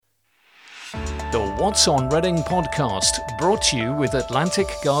What's on Reading podcast, brought to you with Atlantic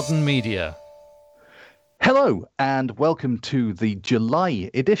Garden Media. Hello and welcome to the July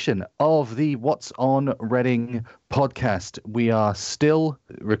edition of the What's on Reading podcast. We are still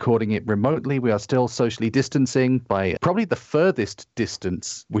recording it remotely. We are still socially distancing by probably the furthest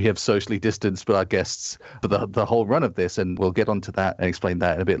distance we have socially distanced with our guests for the whole run of this, and we'll get onto that and explain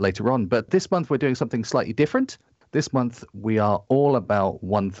that a bit later on. But this month we're doing something slightly different. This month we are all about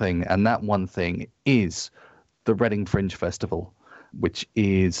one thing, and that one thing is the Reading Fringe Festival, which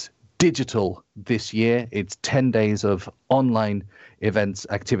is digital this year. It's 10 days of online events,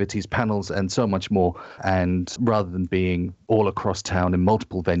 activities, panels, and so much more. And rather than being all across town in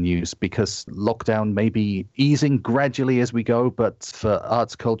multiple venues, because lockdown may be easing gradually as we go, but for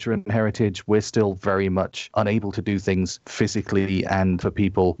arts, culture, and heritage, we're still very much unable to do things physically. And for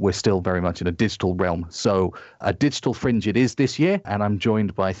people, we're still very much in a digital realm. So a digital Fringe it is this year. And I'm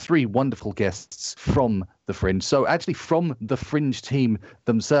joined by three wonderful guests from the Fringe. So actually from the Fringe team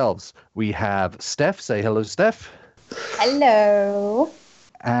themselves, we have Steph. Say hello, Steph. Hello.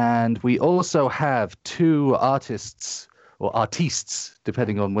 And we also have two artists, or artistes,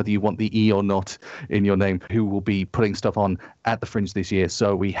 depending on whether you want the E or not in your name, who will be putting stuff on at the Fringe this year.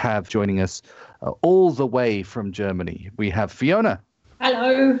 So we have joining us all the way from Germany, we have Fiona.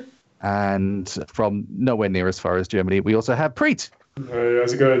 Hello. And from nowhere near as far as Germany, we also have Preet. Hey,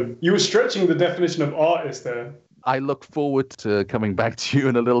 how's it going? You were stretching the definition of artist there. I look forward to coming back to you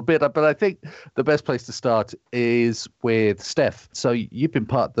in a little bit, but I think the best place to start is with Steph. So you've been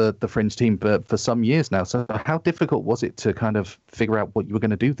part of the Fringe team for some years now. So how difficult was it to kind of figure out what you were going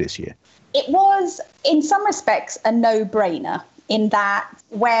to do this year? It was, in some respects, a no-brainer. In that,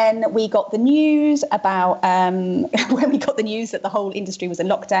 when we got the news about that the whole industry was in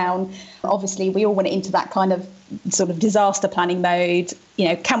lockdown, obviously we all went into that kind of sort of disaster planning mode. You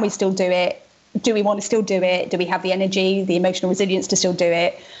know, can we still do it? Do we want to still do it? Do we have the energy, the emotional resilience to still do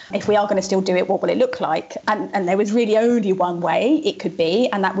it? If we are going to still do it, what will it look like? And there was really only one way it could be,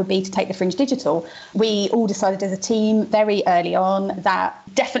 and that would be to take the Fringe digital. We all decided as a team very early on that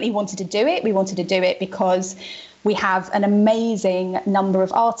definitely wanted to do it. We wanted to do it because we have an amazing number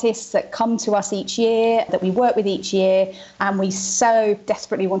of artists that come to us each year, that we work with each year, and we so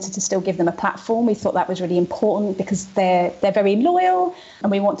desperately wanted to still give them a platform. We thought that was really important because they're very loyal and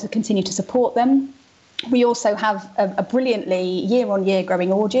we want to continue to support them. We also have a brilliantly year-on-year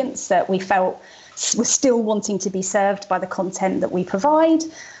growing audience that we felt was still wanting to be served by the content that we provide.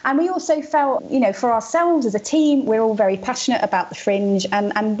 And we also felt, you know, for ourselves as a team, we're all very passionate about the Fringe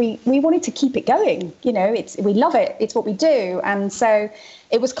and we wanted to keep it going. You know, we love it. It's what we do. And so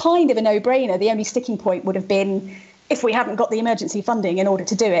it was kind of a no-brainer. The only sticking point would have been if we hadn't got the emergency funding in order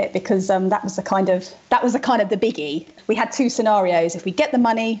to do it, because that was the kind of the biggie. We had two scenarios. If we get the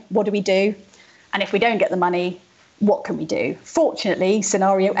money, what do we do? And if we don't get the money, what can we do? Fortunately,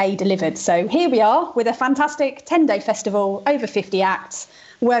 scenario A delivered. So here we are with a fantastic 10-day festival, over 50 acts,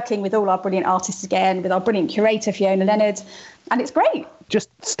 working with all our brilliant artists again, with our brilliant curator, Fiona Leonard. And it's great. Just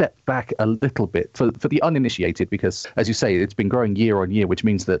step back a little bit for the uninitiated, because, as you say, it's been growing year on year, which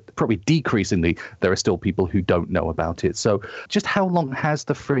means that probably decreasingly there are still people who don't know about it. So just how long has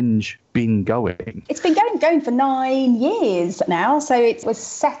the Fringe been going? It's been going for 9 years now. So it was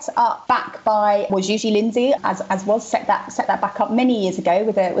set up back by usually Lindsay, set that back up many years ago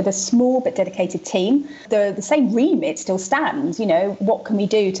with a small but dedicated team. The same remit still stands. You know, what can we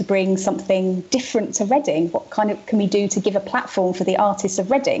do to bring something different to Reading? What kind of can we do to give a platform for the artists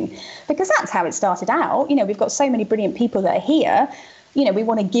of Reading? Because that's how it started out. You know, we've got so many brilliant people that are here. You know, we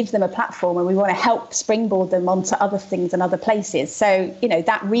want to give them a platform and we want to help springboard them onto other things and other places. So, you know,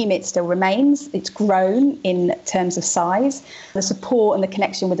 that remit still remains. It's grown in terms of size. The support and the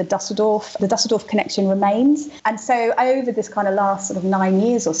connection with the Dusseldorf connection remains. And so over this kind of last sort of 9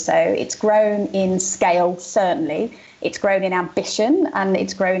 years or so, it's grown in scale, certainly. It's grown in ambition and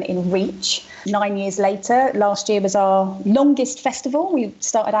it's grown in reach. 9 years later, last year was our longest festival. We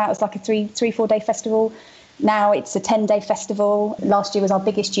started out as like a 4 day festival. Now it's a 10-day festival. Last year was our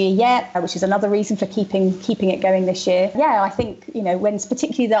biggest year yet, which is another reason for keeping it going this year. Yeah, I think, you know, when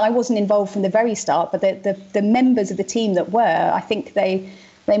particularly that I wasn't involved from the very start, but the members of the team that were, I think they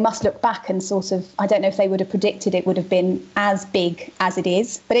must look back and sort of, I don't know if they would have predicted it would have been as big as it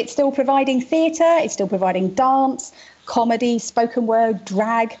is, but it's still providing theatre, it's still providing dance, comedy, spoken word,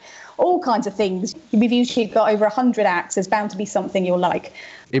 drag, all kinds of things. We've usually got over 100 acts. There's bound to be something you'll like.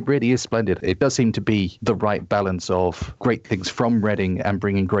 It really is splendid. It does seem to be the right balance of great things from Reading and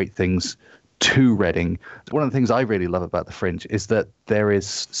bringing great things to Reading. One of the things I really love about the Fringe is that there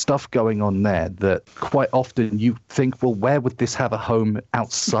is stuff going on there that quite often you think, well, where would this have a home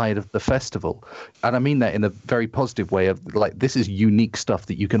outside of the festival? And I mean that in a very positive way of like, this is unique stuff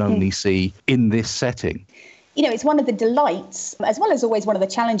that you can only see in this setting. You know, it's one of the delights, as well as always one of the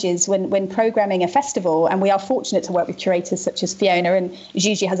challenges when programming a festival. And we are fortunate to work with curators such as Fiona, and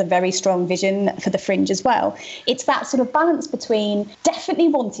Gigi has a very strong vision for the Fringe as well. It's that sort of balance between definitely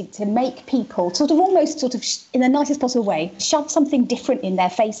wanting to make people sort of in the nicest possible way, shove something different in their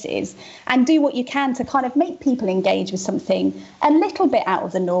faces and do what you can to kind of make people engage with something a little bit out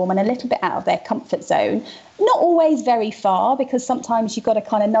of the norm and a little bit out of their comfort zone. Not always very far, because sometimes you've got to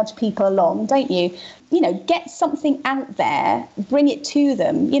kind of nudge people along, don't you? You know, get something out there, bring it to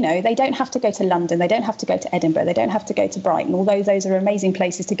them. You know, they don't have to go to London, they don't have to go to Edinburgh, they don't have to go to Brighton, although those are amazing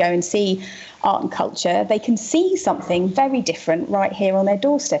places to go and see art and culture. They can see something very different right here on their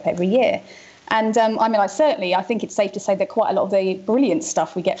doorstep every year. And I think it's safe to say that quite a lot of the brilliant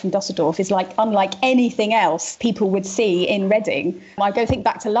stuff we get from Dusseldorf is like unlike anything else people would see in Reading. I go think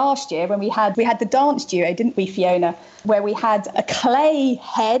back to last year when we had the dance duo, didn't we, Fiona, where we had a clay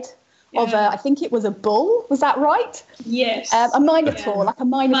head of I think it was a bull. Was that right? Yes. A minotaur, like a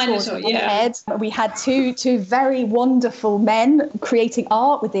minotaur on the head. We had two very wonderful men creating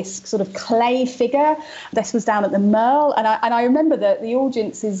art with this sort of clay figure. This was down at the Merle, and I remember the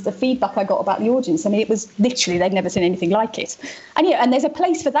audiences, the feedback I got about the audience. I mean, it was literally they'd never seen anything like it. And and there's a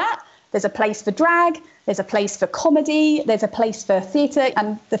place for that. There's a place for drag, there's a place for comedy, there's a place for theatre,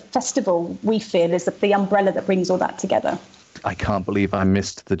 and the festival, we feel, is the umbrella that brings all that together. I can't believe I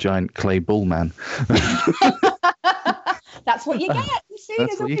missed the giant clay bull man. That's what you get. You see,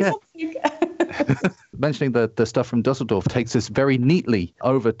 that's what you get. Mentioning the stuff from Dusseldorf takes us very neatly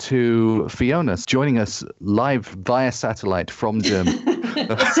over to Fiona, joining us live via satellite from Germany.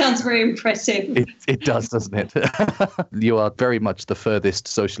 That sounds very impressive. It does, doesn't it? You are very much the furthest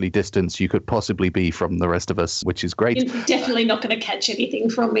socially distanced you could possibly be from the rest of us, which is great. You're definitely not going to catch anything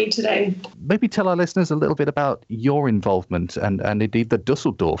from me today. Maybe tell our listeners a little bit about your involvement and indeed the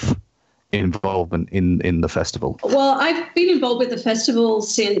Dusseldorf involvement in the festival. Well, I've been involved with the festival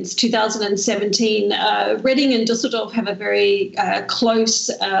since 2017. Reading and Dusseldorf have a very close,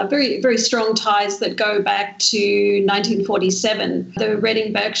 very, very strong ties that go back to 1947. The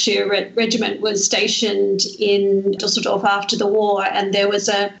Reading Berkshire Regiment was stationed in Dusseldorf after the war, and there was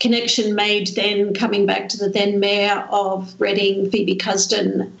a connection made then coming back to the then Mayor of Reading, Phoebe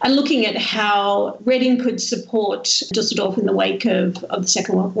Cusden, and looking at how Reading could support Dusseldorf in the wake of the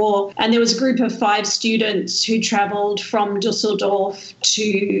Second World War. And there was a group of 5 students who travelled from Dusseldorf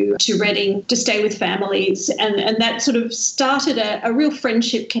to Reading to stay with families. And that sort of started a real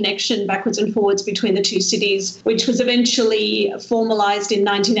friendship connection backwards and forwards between the two cities, which was eventually formalised in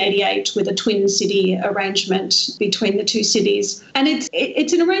 1988 with a twin city arrangement between the two cities. And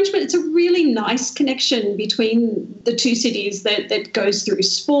it's an arrangement, it's a really nice connection between the two cities that goes through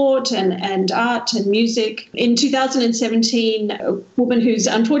sport and art and music. In 2017, a woman who's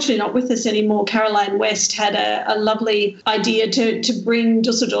unfortunately not with us anymore, Caroline West, had a lovely idea to bring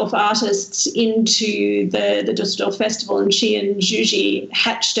Dusseldorf artists into the Dusseldorf Festival, and she and Gigi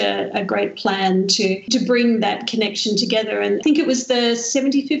hatched a great plan to bring that connection together. And I think it was the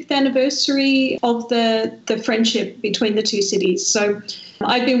 75th anniversary of the friendship between the two cities. So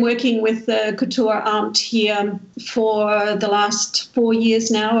I've been working with the Kulturamt here for the last 4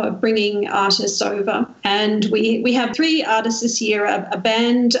 years now, of bringing artists over. And we have 3 artists this year, a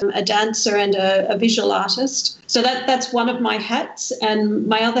band, a dancer and a visual artist. So that's one of my hats. And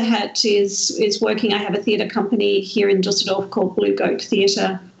my other hat is working. I have a theatre company here in Dusseldorf called Blue Goat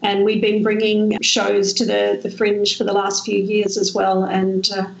Theatre. And we've been bringing shows to the Fringe for the last few years as well. And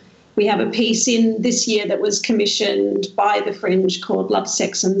we have a piece in this year that was commissioned by the Fringe called Love,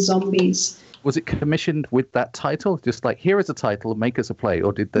 Sex and Zombies. Was it commissioned with that title? Just like, here is a title, make us a play?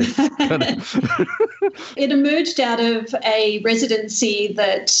 Or did they? It emerged out of a residency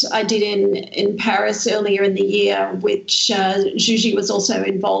that I did in Paris earlier in the year, which Gigi was also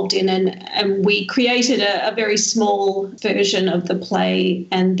involved in. And we created a very small version of the play.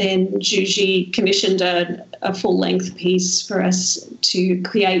 And then Gigi commissioned a full-length piece for us to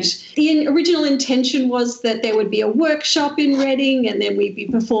create. The original intention was that there would be a workshop in Reading, and then we'd be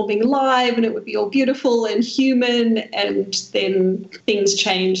performing live, and it would be all beautiful and human, and then things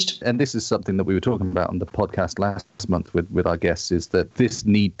changed. And this is something that we were talking about about on the podcast last month with our guests is that this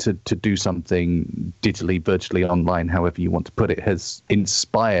need to do something digitally, virtually, online, however you want to put it, has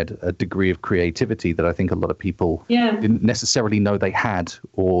inspired a degree of creativity that I think a lot of people didn't necessarily know they had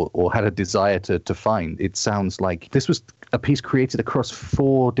or had a desire to find. It sounds like this was a piece created across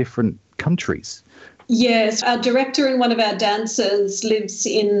 4 different countries. Yes, our director and one of our dancers lives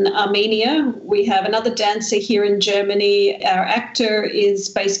in Armenia. We have another dancer here in Germany. Our actor is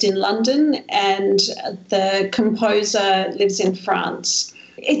based in London, and the composer lives in France.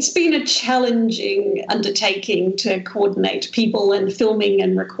 It's been a challenging undertaking to coordinate people and filming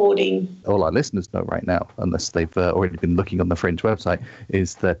and recording. All our listeners know right now, unless they've already been looking on the Fringe website,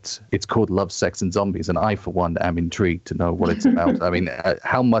 is that it's called Love, Sex and Zombies. And I, for one, am intrigued to know what it's about. I mean,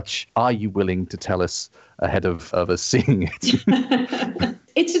 how much are you willing to tell us ahead of us seeing it?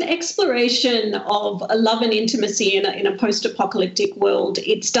 It's an exploration of love and intimacy in a post-apocalyptic world.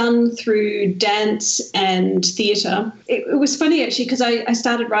 It's done through dance and theatre. It was funny, actually, because I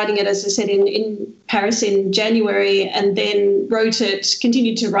started writing it, as I said, in Paris in January, and then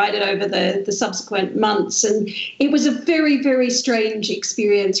continued to write it over the subsequent months. And it was a very, very strange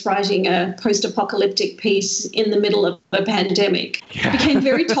experience writing a post-apocalyptic piece in the middle of a pandemic. It became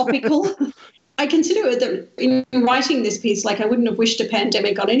very topical. I consider that in writing this piece, like I wouldn't have wished a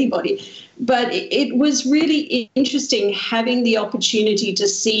pandemic on anybody, but it was really interesting having the opportunity to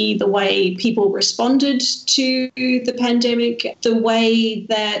see the way people responded to the pandemic, the way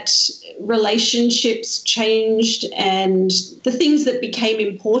that relationships changed, and the things that became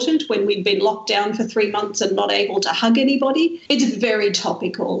important when we'd been locked down for 3 months and not able to hug anybody. It's very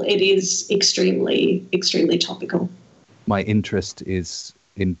topical. It is extremely, extremely topical. My interest is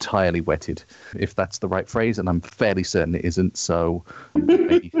entirely whetted, if that's the right phrase, and I'm fairly certain it isn't. So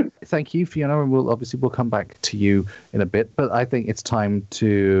maybe. Thank you, Fiona, and we'll come back to you in a bit. But I think it's time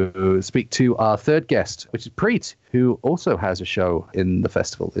to speak to our third guest, which is Preet, who also has a show in the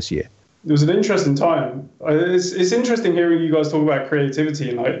festival this year. It was an interesting time. It's interesting hearing you guys talk about creativity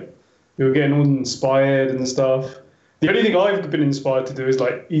and like you were getting all inspired and stuff. The only thing I've been inspired to do is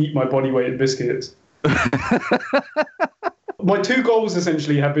like eat my body weight in biscuits. My 2 goals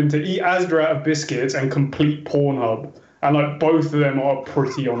essentially have been to eat Asda out of biscuits and complete Pornhub. And like both of them are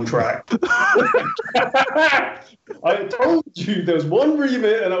pretty on track. I told you there was one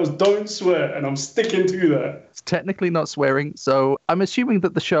remit and that was don't swear, and I'm sticking to that. It's technically not swearing, so I'm assuming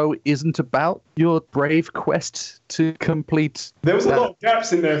that the show isn't about your brave quest to complete. There was a lot of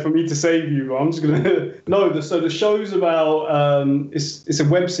gaps in there for me to save you, but I'm just gonna So the show's about it's a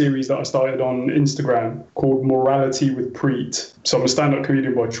web series that I started on Instagram called Morality with Preet. So I'm a stand-up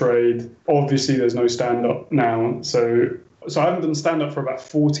comedian by trade. Obviously, there's no stand-up now, so I haven't done stand-up for about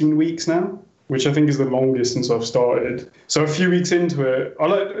 14 weeks now, which I think is the longest since I've started. So a few weeks into it,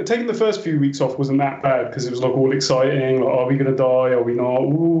 taking the first few weeks off wasn't that bad because it was like all exciting. Like, are we going to die? Are we not?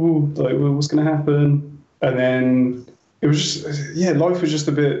 Ooh, like, what's going to happen? And then it was just, life was just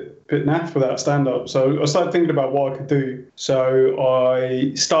a bit naff without stand-up. So I started thinking about what I could do. So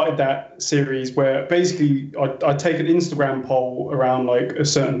I started that series where basically I take an Instagram poll around like a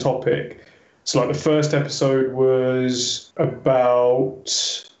certain topic. So like the first episode was about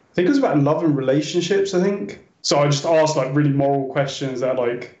love and relationships, I think. So I just asked like really moral questions that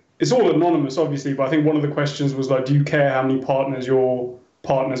like, it's all anonymous obviously, but I think one of the questions was like, do you care how many partners your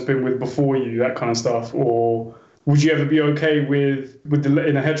partner's been with before you, that kind of stuff? Or would you ever be okay in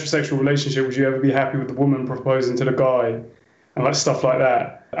a heterosexual relationship, would you ever be happy with the woman proposing to the guy? And like stuff like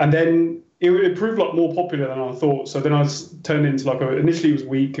that. And then it proved like more popular than I thought. So then I turned into like initially it was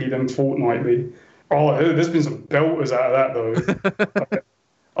weekly, then fortnightly. Oh, there's been some belters out of that though.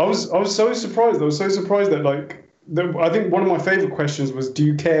 I was so surprised. I was so surprised that I think one of my favorite questions was, do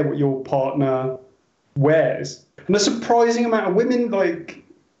you care what your partner wears? And a surprising amount of women like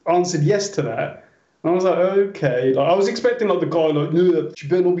answered yes to that. And I was like, okay. Like I was expecting like the guy like, no, she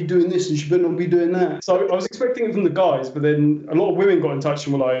better not be doing this and she better not be doing that. So I was expecting it from the guys, but then a lot of women got in touch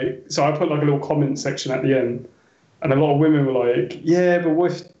and were like, so I put like a little comment section at the end. And a lot of women were like, yeah, but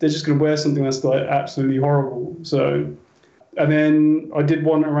what if they're just going to wear something that's like absolutely horrible? So, and then I did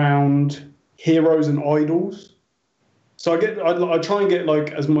one around heroes and idols. So I try and get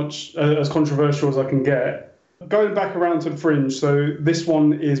like as much as controversial as I can get. Going back around to the Fringe, so this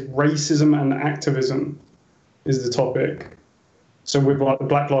one is racism and activism is the topic. So with like the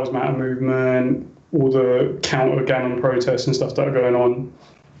Black Lives Matter movement, all the counter Ganon protests and stuff that are going on,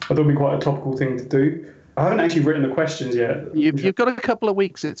 I thought it'd be quite a topical thing to do. I haven't actually written the questions yet. You've got a couple of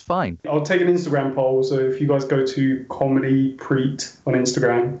weeks. It's fine. I'll take an Instagram poll. So if you guys go to Comedy Preet on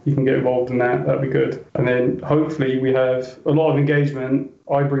Instagram, you can get involved in that. That'd be good. And then hopefully we have a lot of engagement.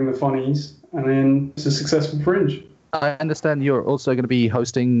 I bring the funnies, and then it's a successful Fringe. I understand you're also going to be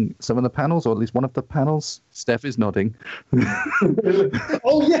hosting some of the panels, or at least one of the panels. Steph is nodding.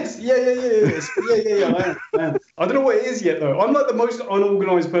 Oh, yes. Yeah. I am. I don't know what it is yet, though. I'm like the most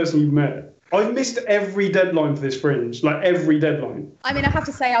unorganised person you've met. I've missed every deadline for this Fringe, like every deadline. I mean, I have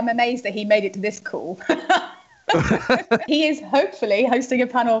to say I'm amazed that he made it to this call. He is hopefully hosting a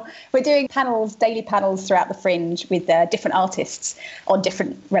panel. We're doing panels, daily panels throughout the Fringe with different artists on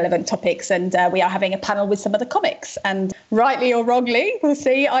different relevant topics. And we are having a panel with some of the comics. And rightly or wrongly, we'll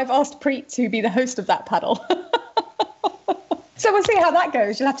see, I've asked Preet to be the host of that panel. So we'll see how that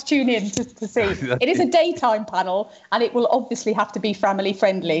goes. You'll have to tune in to see. It is a daytime panel, and it will obviously have to be family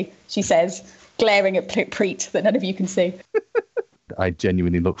friendly, she says, glaring at Preet that none of you can see. I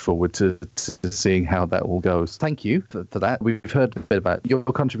genuinely look forward to seeing how that all goes. Thank you for that. We've heard a bit about your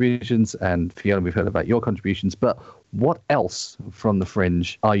contributions, and Fiona, we've heard about your contributions, but what else from the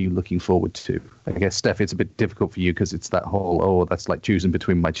Fringe are you looking forward to? I guess, Steph, it's a bit difficult for you because it's that whole, that's like choosing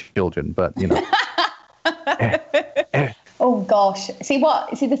between my children, but, you know. Oh, gosh. See,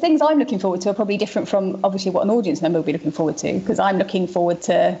 the things I'm looking forward to are probably different from, obviously, what an audience member will be looking forward to, because I'm looking forward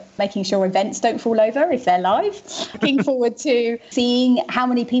to making sure events don't fall over if they're live. Looking forward to seeing how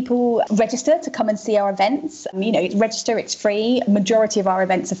many people register to come and see our events. Register, it's free. Majority of our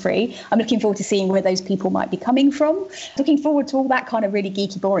events are free. I'm looking forward to seeing where those people might be coming from. Looking forward to all that kind of really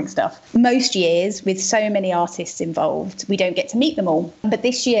geeky, boring stuff. Most years, with so many artists involved, we don't get to meet them all. But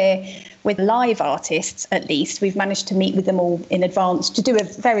this year, with live artists, at least, we've managed to meet with them all in advance to do a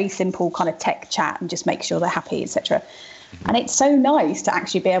very simple kind of tech chat and just make sure they're happy, etc. And it's so nice to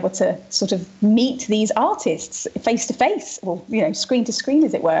actually be able to sort of meet these artists face to face, or, screen to screen,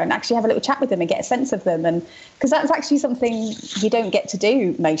 as it were, and actually have a little chat with them and get a sense of them. And because that's actually something you don't get to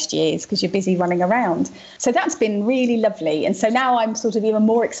do most years because you're busy running around. So that's been really lovely. And so now I'm sort of even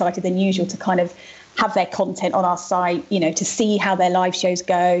more excited than usual to kind of have their content on our site, to see how their live shows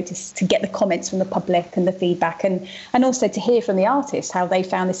go, to get the comments from the public and the feedback, and also to hear from the artists how they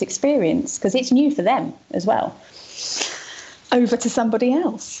found this experience, because it's new for them as well. Over to somebody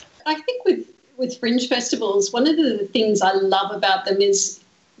else. I think with Fringe festivals, one of the things I love about them is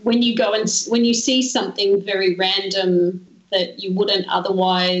when you go and when you see something very random that you wouldn't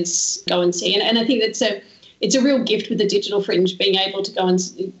otherwise go and see. And I think it's a real gift with the Digital Fringe, being able to go and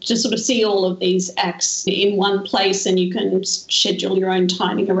just sort of see all of these acts in one place, and you can schedule your own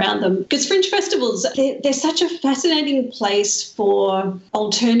timing around them. Because Fringe festivals, they're such a fascinating place for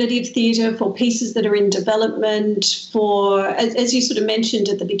alternative theatre, for pieces that are in development, for, as you sort of mentioned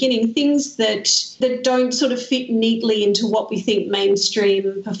at the beginning, things that don't sort of fit neatly into what we think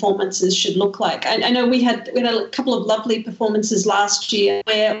mainstream performances should look like. I know we had a couple of lovely performances last year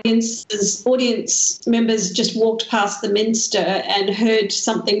where audience members just walked past the Minster and heard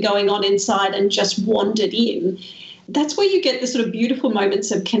something going on inside and just wandered in. That's where you get the sort of beautiful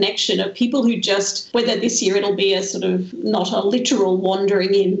moments of connection of people who just, whether this year it'll be a sort of not a literal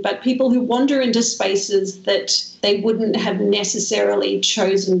wandering in, but people who wander into spaces that they wouldn't have necessarily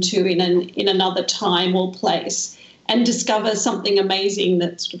chosen to in another time or place, and discover something amazing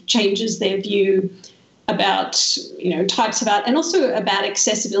that sort of changes their view about, types of art, and also about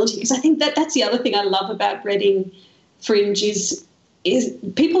accessibility. Because I think that's the other thing I love about Reading Fringe is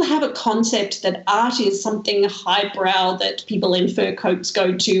people have a concept that art is something highbrow that people in fur coats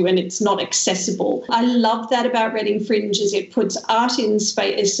go to and it's not accessible. I love that about Reading Fringe, is it puts art in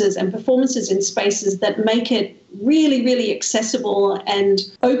spaces and performances in spaces that make it really, really accessible and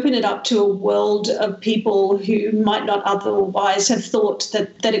open it up to a world of people who might not otherwise have thought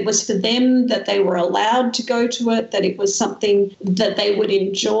that it was for them, that they were allowed to go to it, that it was something that they would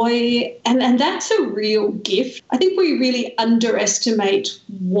enjoy. And that's a real gift. I think we really underestimate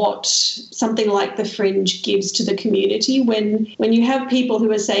what something like the Fringe gives to the community when you have people who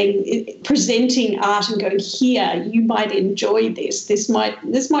are saying, presenting art and going, here, you might enjoy this. This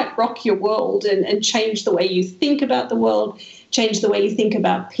might rock your world and change the way you think about the world, change the way you think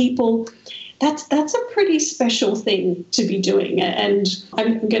about people. That's a pretty special thing to be doing. And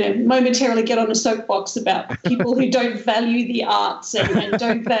I'm going to momentarily get on a soapbox about people who don't value the arts and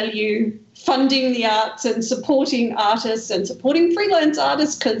don't value funding the arts and supporting artists and supporting freelance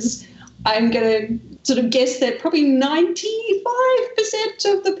artists, because I'm going to sort of guess that probably 95%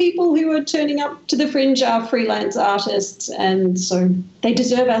 of the people who are turning up to the Fringe are freelance artists, and so they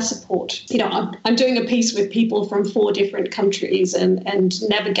deserve our support. You know, I'm doing a piece with people from 4 different countries and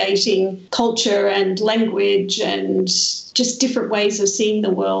navigating culture and language and just different ways of seeing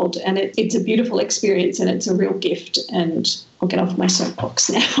the world, and it's a beautiful experience and it's a real gift. And I'll get off my soapbox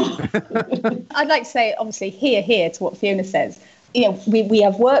now. I'd like to say, obviously, hear to what Fiona says. You know, we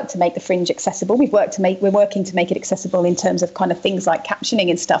have worked to make the Fringe accessible. We're working to make it accessible in terms of kind of things like captioning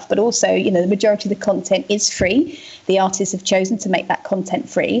and stuff, but also, you know, the majority of the content is free. The artists have chosen to make that content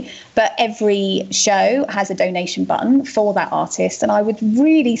free, but every show has a donation button for that artist. And I would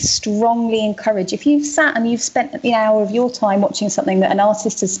really strongly encourage, if you've sat and you've spent an hour of your time watching something that an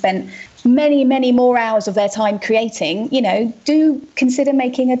artist has spent many, many more hours of their time creating, you know, do consider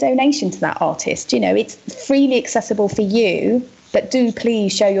making a donation to that artist. You know, it's freely accessible for you, but do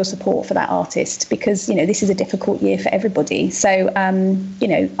please show your support for that artist, because, you know, this is a difficult year for everybody. So, you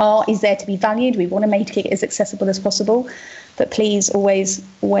know, art is there to be valued. We want to make it as accessible as possible, but please always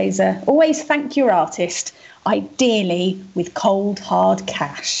thank your artist, ideally with cold, hard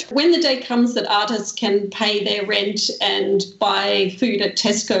cash. When the day comes that artists can pay their rent and buy food at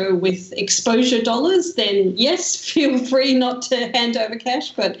Tesco with exposure dollars, then yes, feel free not to hand over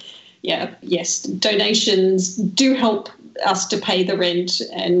cash. But yes, donations do help us to pay the rent,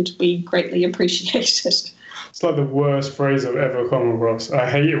 and we greatly appreciate it. It's like the worst phrase I've ever come across. I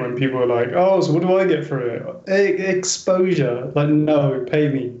hate it when people are like, oh, so what do I get for it? Exposure. Like, no, pay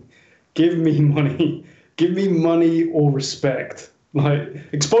me. Give me money. Give me money or respect. Like,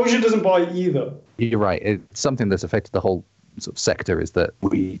 exposure doesn't buy either. You're right. It's something that's affected the whole sort of sector, is that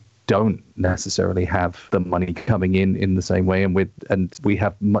we don't necessarily have the money coming in the same way, and we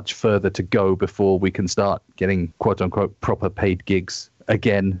have much further to go before we can start getting quote unquote proper paid gigs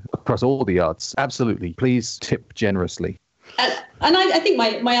again across all the arts. Absolutely. Please tip generously. And I think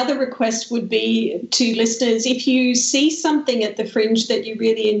my other request would be to listeners, if you see something at the Fringe that you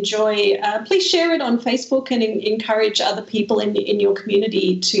really enjoy, please share it on Facebook and encourage other people in your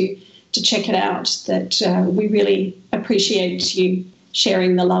community to check it out. That we really appreciate you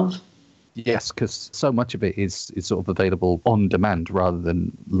sharing the love. Yes, because so much of it is sort of available on demand rather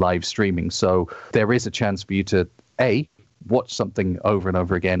than live streaming. So there is a chance for you to, A, watch something over and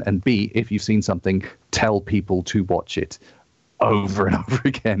over again, and B, if you've seen something, tell people to watch it over and over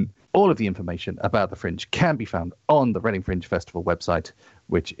again. All of the information about the Fringe can be found on the Reading Fringe Festival website,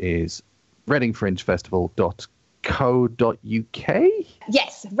 which is readingfringefestival.co.uk.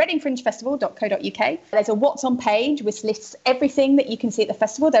 Yes, readingfringefestival.co.uk. There's a what's on page which lists everything that you can see at the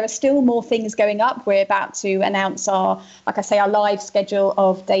festival. There are still more things going up. We're about to announce our live schedule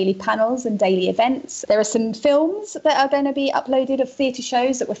of daily panels and daily events. There are some films that are going to be uploaded of theatre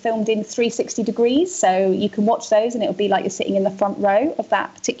shows that were filmed in 360 degrees, so you can watch those and it'll be like you're sitting in the front row of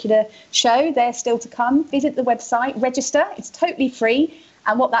that particular show. They're still to come. Visit the website, register. It's totally free.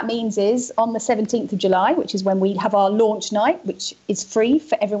 And what that means is on the 17th of July, which is when we have our launch night, which is free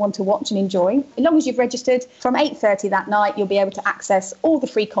for everyone to watch and enjoy. As long as you've registered, from 8:30 that night, you'll be able to access all the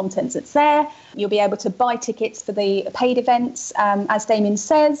free content that's there. You'll be able to buy tickets for the paid events, as Damien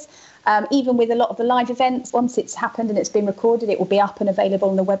says. Even with a lot of the live events, once it's happened and it's been recorded, it will be up and available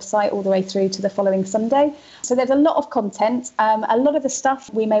on the website all the way through to the following Sunday. So there's a lot of content. A lot of the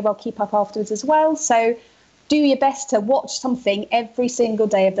stuff we may well keep up afterwards as well. So do your best to watch something every single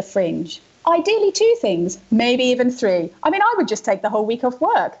day of the Fringe. Ideally 2 things, maybe even 3. I mean, I would just take the whole week off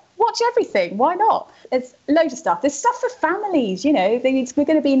work. Watch everything. Why not? There's loads of stuff. There's stuff for families, you know. We're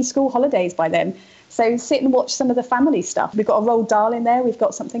going to be in school holidays by then. So sit and watch some of the family stuff. We've got a Roald Dahl in there. We've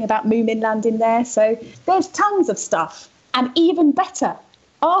got something about Moominland in there. So there's tons of stuff. And even better,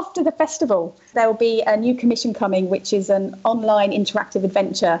 after the festival, there will be a new commission coming, which is an online interactive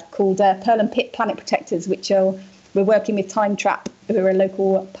adventure called Pearl and Pit Planet Protectors, which we're working with Time Trap, who are a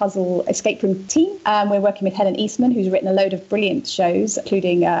local puzzle escape room team. We're working with Helen Eastman, who's written a load of brilliant shows,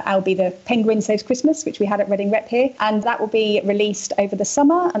 including Albie the Penguin Saves Christmas, which we had at Reading Rep here. And that will be released over the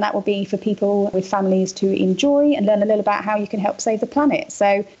summer, and that will be for people with families to enjoy and learn a little about how you can help save the planet.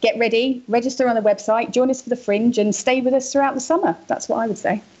 So get ready, register on the website, join us for the Fringe, and stay with us throughout the summer. That's what I would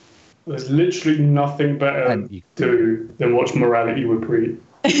say. There's literally nothing better to do than watch Morality with Preet.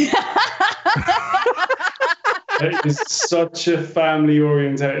 It is such a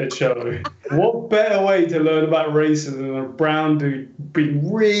family-orientated show. What better way to learn about racism than a brown dude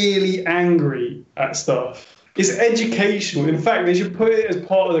being really angry at stuff? It's educational. In fact, they should put it as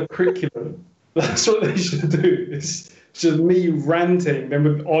part of the curriculum. That's what they should do. It's just me ranting, then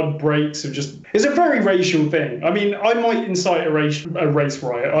with odd breaks of just... It's a very racial thing. I mean, I might incite a race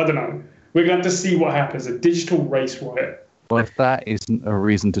riot. I don't know. We're going to have to see what happens. A digital race riot. Well, if that isn't a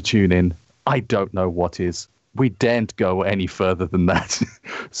reason to tune in, I don't know what is. We daren't go any further than that.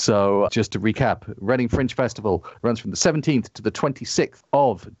 So just to recap, Reading Fringe Festival runs from the 17th to the 26th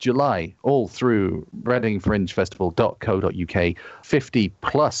of July, all through readingfringefestival.co.uk. 50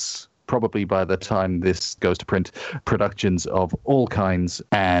 plus, probably by the time this goes to print, productions of all kinds.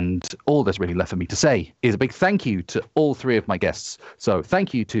 And all that's really left for me to say is a big thank you to all three of my guests. So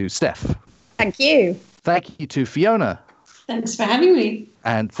thank you to Steph. Thank you. Thank you to Fiona. Thanks for having me.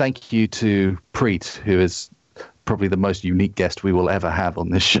 And thank you to Preet, who is probably the most unique guest we will ever have on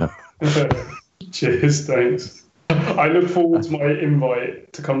this show. Cheers, thanks. I look forward to my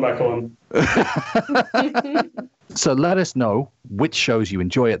invite to come back on. So let us know which shows you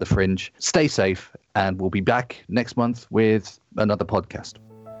enjoy at the Fringe. Stay safe, and we'll be back next month with another podcast.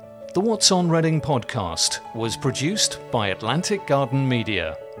 The What's on Reading podcast was produced by Atlantic Garden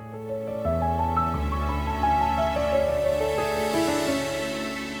Media.